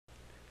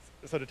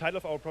So the title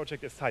of our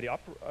project is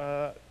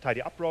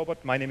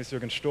TidyUpRobot. My name is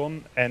Jürgen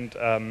Sturm, and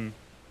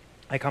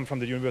I come from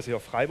the University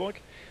of Freiburg.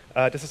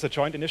 This is a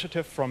joint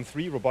initiative from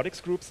 3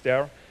 robotics groups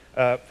there,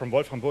 from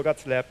Wolfram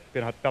Burgert's lab,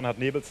 Bernhard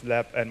Nebel's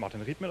lab, and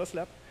Martin Riedmüller's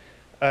lab.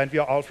 And we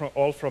are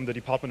all from the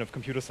Department of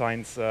Computer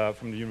Science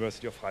from the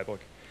University of Freiburg.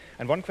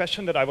 And one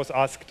question that I was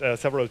asked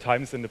several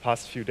times in the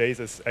past few days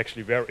is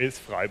actually, where is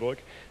Freiburg?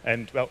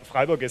 And well,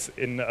 Freiburg is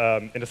in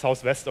the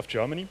southwest of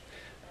Germany.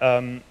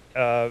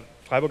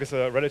 Freiburg is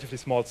a relatively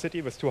small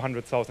city with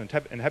 200,000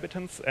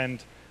 inhabitants,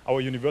 and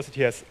our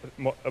university has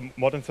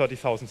more than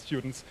 30,000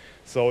 students,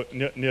 so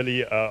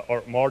nearly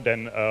or more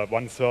than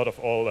 1/3 of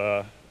all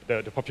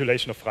the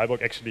population of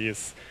Freiburg actually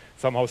is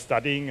somehow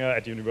studying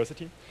at the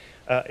university.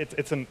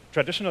 It's a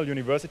traditional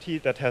university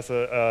that has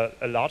a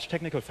large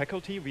technical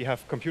faculty. We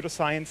have computer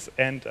science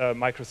and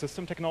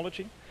microsystem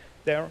technology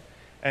there,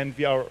 and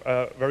we are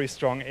very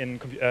strong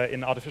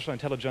in artificial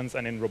intelligence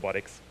and in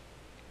robotics.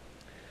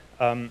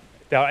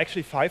 There are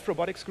actually 5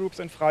 robotics groups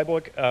in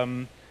Freiburg,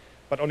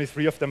 but only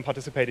 3 of them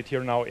participated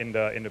here now in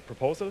the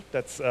proposal.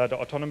 That's the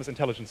Autonomous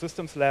Intelligent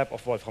Systems Lab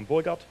of Wolfram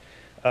Burgert,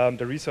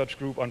 the research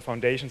group on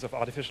foundations of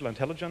artificial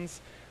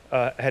intelligence,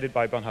 headed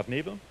by Bernhard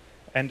Nebel,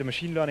 and the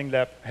machine learning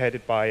lab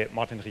headed by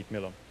Martin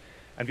Riedmüller.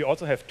 And we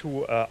also have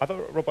 2 other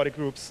robotic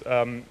groups,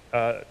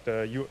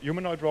 the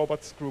humanoid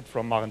robots group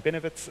from Maren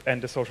Benewitz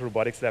and the social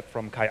robotics lab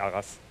from Kai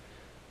Arras.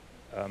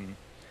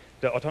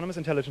 The Autonomous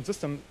Intelligent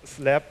Systems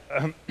Lab,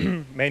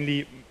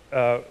 mainly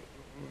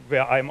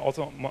where I'm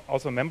also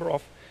a member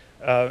of,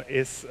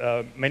 is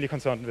mainly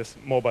concerned with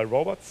mobile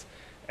robots.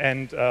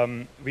 And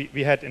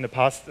we had in the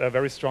past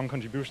very strong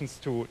contributions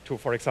to,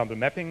 for example,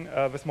 mapping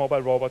with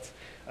mobile robots.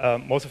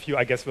 Most of you,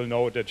 I guess, will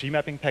know the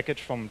G-mapping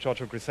package from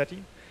Giorgio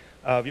Grissetti.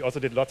 We also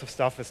did lots of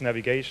stuff with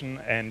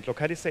navigation and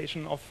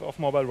localization of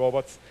mobile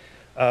robots.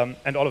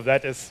 And all of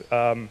that is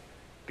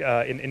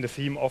in the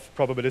theme of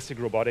probabilistic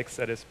robotics,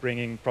 that is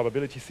bringing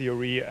probability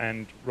theory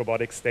and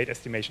robotic state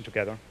estimation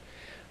together.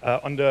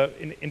 In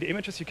the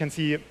images, you can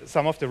see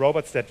some of the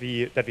robots that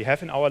we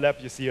have in our lab.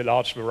 You see a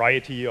large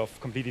variety of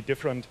completely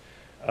different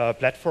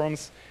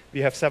platforms.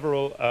 We have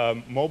several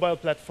mobile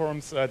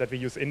platforms that we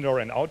use indoor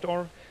and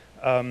outdoor.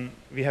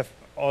 We have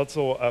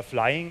also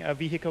flying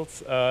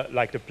vehicles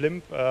like the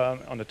blimp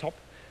on the top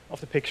of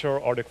the picture,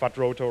 or the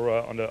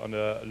quadrotor on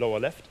the lower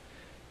left.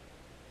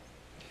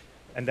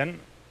 And then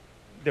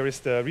there is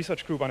the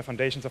research group on the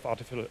foundations of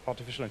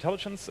artificial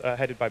intelligence,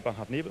 headed by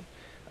Bernhard Nebel.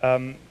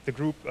 The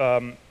group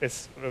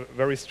is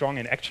very strong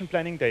in action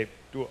planning. They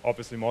do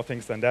obviously more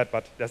things than that,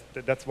 but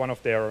that's one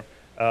of their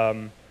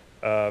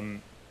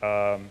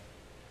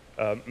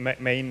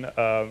main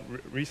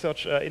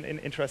research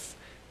interests.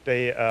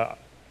 They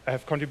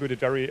have contributed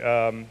very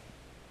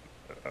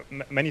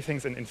many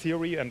things in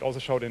theory, and also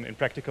showed in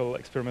practical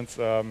experiments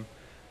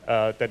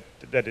that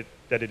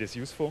it is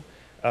useful.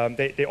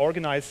 They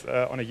organize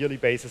on a yearly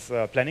basis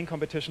planning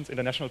competitions,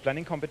 international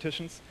planning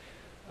competitions.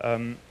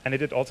 And they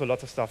did also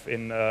lots of stuff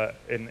in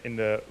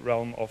the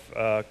realm of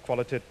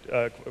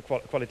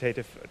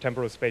qualitative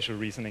temporal spatial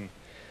reasoning.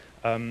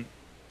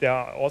 There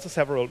are also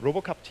several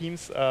RoboCup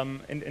teams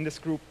in this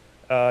group.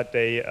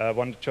 They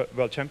won the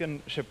World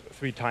Championship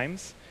 3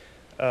 times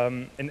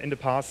in the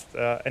past,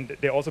 and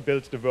they also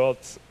built the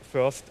world's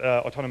first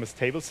autonomous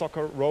table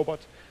soccer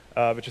robot,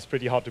 which is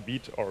pretty hard to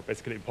beat, or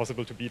basically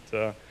impossible to beat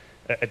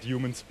at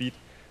human speed.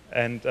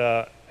 And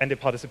they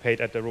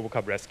participate at the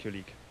RoboCup Rescue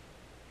League.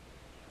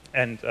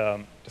 And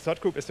the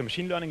third group is the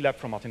machine learning lab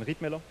from Martin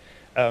Riedmüller.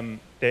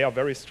 They are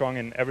very strong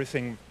in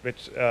everything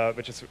which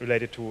is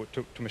related to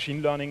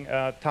machine learning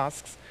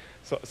tasks.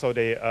 So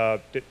they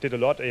did a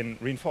lot in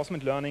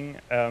reinforcement learning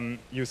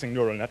using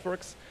neural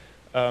networks.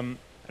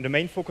 And the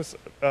main focus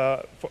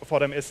for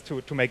them is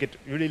to make it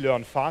really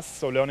learn fast,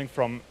 so learning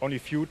from only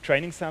few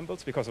training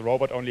samples, because a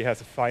robot only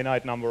has a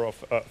finite number of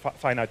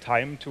finite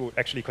time to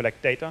actually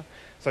collect data.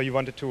 So you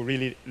wanted to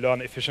really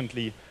learn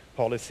efficiently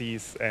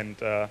policies and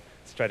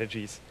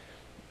strategies.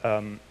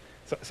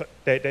 So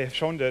they have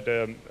shown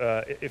the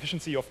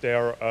efficiency of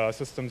their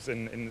systems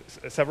in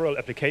several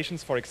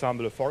applications. For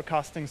example, a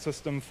forecasting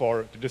system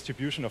for the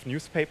distribution of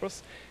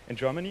newspapers in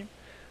Germany.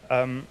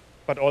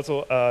 But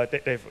also,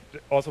 they've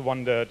also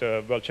won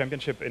the World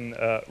Championship in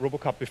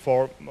RoboCup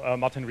before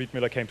Martin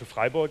Riedmüller came to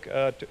Freiburg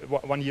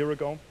 1 year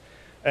ago,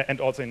 and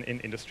also in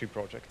industry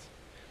projects.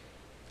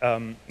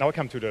 Now I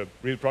come to the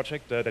real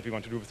project that we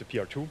want to do with the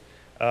PR2.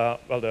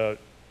 Well, the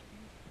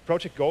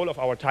project goal of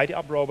our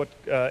TidyUpRobot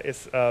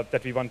is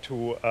that we want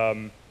to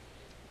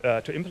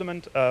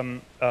implement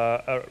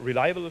a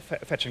reliable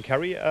fetch and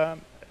carry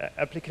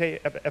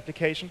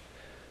application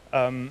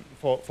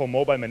for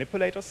mobile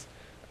manipulators.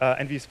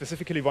 And we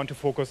specifically want to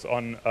focus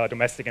on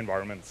domestic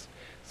environments.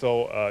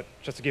 So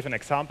just to give an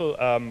example,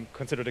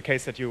 consider the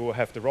case that you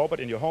have the robot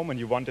in your home and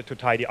you want it to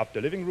tidy up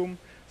the living room.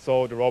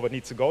 So the robot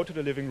needs to go to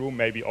the living room,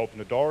 maybe open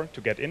the door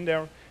to get in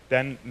there,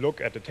 then look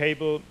at the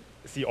table,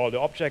 see all the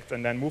objects,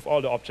 and then move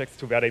all the objects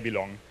to where they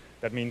belong.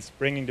 That means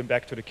bringing them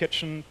back to the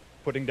kitchen,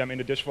 putting them in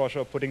the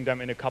dishwasher, putting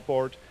them in a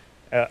cupboard,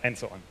 and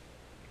so on.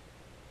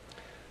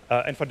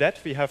 And for that,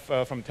 we have,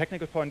 from a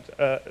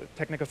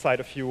technical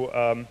side of view,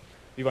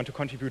 we want to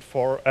contribute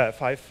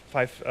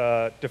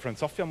five different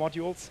software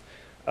modules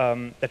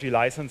that we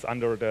license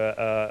under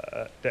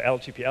the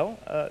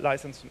LGPL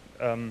license.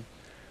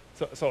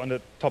 So on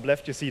the top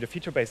left, you see the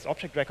feature-based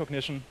object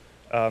recognition.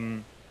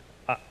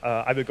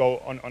 I will go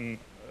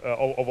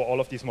over all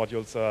of these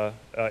modules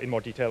in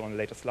more detail on the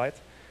later slides.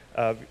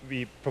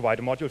 We provide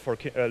a module for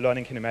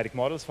learning kinematic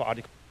models for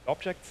articulate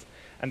objects.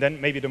 And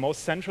then maybe the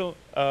most central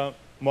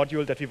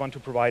module that we want to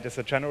provide is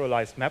a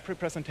generalized map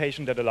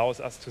representation that allows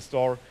us to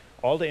store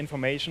all the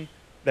information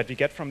that we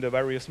get from the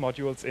various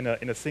modules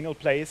in a single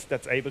place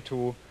that's able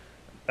to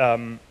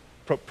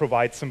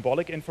provide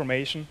symbolic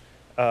information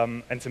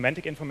and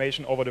semantic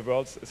information over the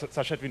world,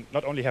 such that we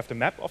not only have the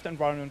map of the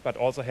environment, but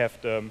also have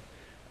the,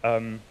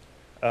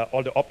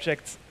 all the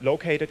objects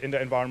located in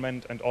the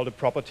environment and all the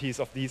properties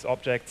of these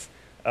objects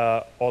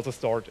also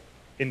stored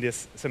in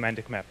this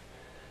semantic map.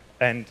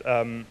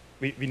 And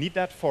we need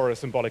that for a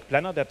symbolic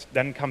planner that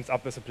then comes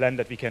up with a plan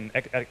that we can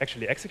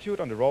actually execute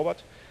on the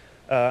robot.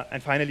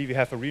 And finally, we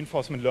have a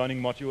reinforcement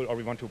learning module, or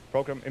we want to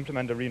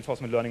implement a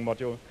reinforcement learning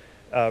module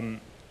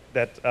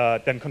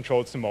that then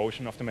controls the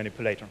motion of the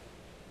manipulator.